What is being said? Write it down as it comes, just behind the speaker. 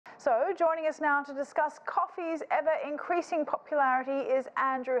So joining us now to discuss coffee's ever-increasing popularity is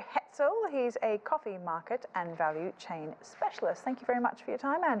Andrew Hetzel. He's a coffee market and value chain specialist. Thank you very much for your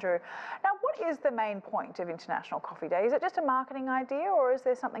time, Andrew. Now, what is the main point of International Coffee Day? Is it just a marketing idea, or is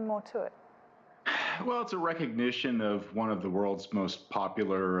there something more to it? Well, it's a recognition of one of the world's most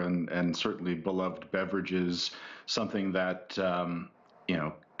popular and certainly beloved beverages, something that,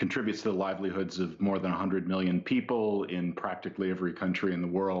 contributes to the livelihoods of more than 100 million people in practically every country in the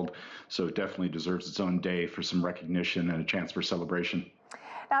world. So it definitely deserves its own day for some recognition and a chance for celebration.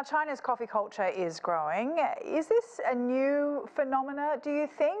 Now, China's coffee culture is growing. Is this a new phenomena, do you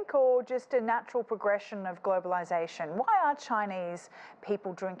think, or just a natural progression of globalization? Why are Chinese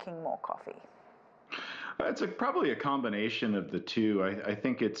people drinking more coffee? It's probably a combination of the two. I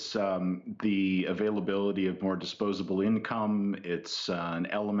think it's the availability of more disposable income. It's an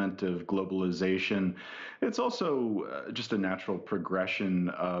element of globalization. It's also just a natural progression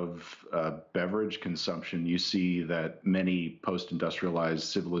of beverage consumption. You see that many post-industrialized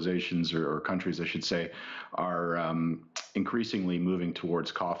civilizations or countries, I should say, are increasingly moving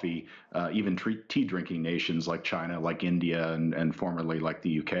towards coffee, even tea drinking nations like China, like India, and formerly like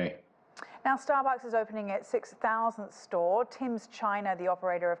the UK. Now, Starbucks is opening its 6,000th store. Tim's China, the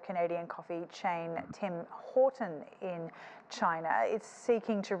operator of Canadian coffee chain Tim Horton in China, is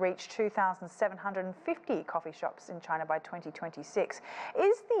seeking to reach 2,750 coffee shops in China by 2026.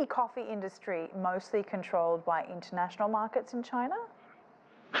 Is the coffee industry mostly controlled by international markets in China?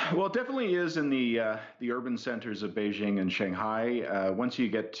 Well, it definitely is in the urban centers of Beijing and Shanghai. Once you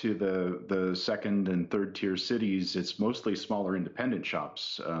get to the second and third tier cities, it's mostly smaller independent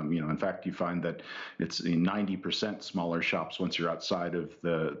shops. In fact, you find that it's 90% smaller shops once you're outside of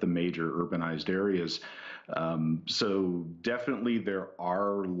the major urbanized areas. So definitely there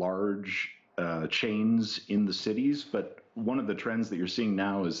are large chains in the cities, but one of the trends that you're seeing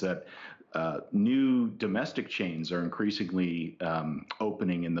now is that new domestic chains are increasingly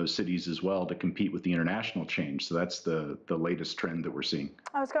opening in those cities as well to compete with the international chains. So that's the latest trend that we're seeing.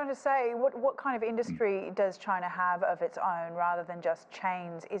 I was going to say, what kind of industry does China have of its own rather than just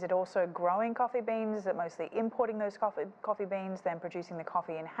chains? Is it also growing coffee beans? Is it mostly importing those coffee beans, then producing the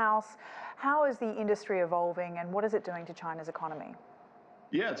coffee in-house? How is the industry evolving, and what is it doing to China's economy?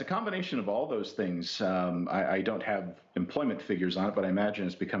 Yeah, it's a combination of all those things. I don't have employment figures on it, but I imagine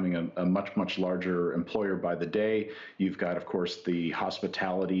it's becoming a much, much larger employer by the day. You've got, of course, the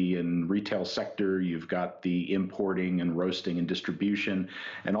hospitality and retail sector. You've got the importing and roasting and distribution.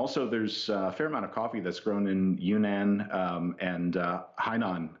 And also there's a fair amount of coffee that's grown in Yunnan and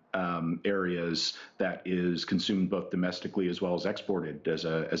Hainan areas that is consumed both domestically as well as exported as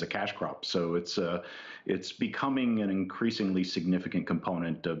a cash crop. So it's becoming an increasingly significant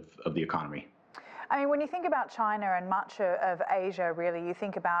component of the economy. I mean, when you think about China and much of Asia, really, you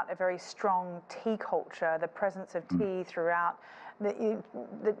think about a very strong tea culture, the presence of tea throughout the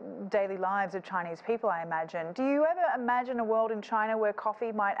daily lives of Chinese people, I imagine. Do you ever imagine a world in China where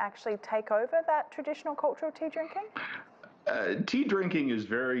coffee might actually take over that traditional culture of tea drinking? Tea drinking is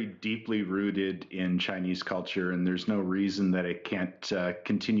very deeply rooted in Chinese culture, and there's no reason that it can't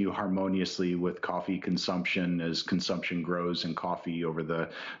continue harmoniously with coffee consumption as consumption grows in coffee over the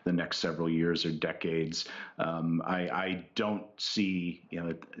next several years or decades. I don't see,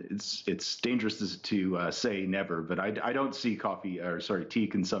 it's dangerous to say never, but I don't see tea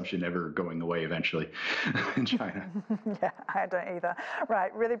consumption ever going away eventually in China. Yeah, I don't either.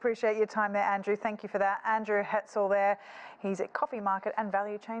 Right, really appreciate your time there, Andrew. Thank you for that. Andrew Hetzel there. He's a coffee market and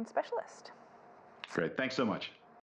value chain specialist. Great. Thanks so much.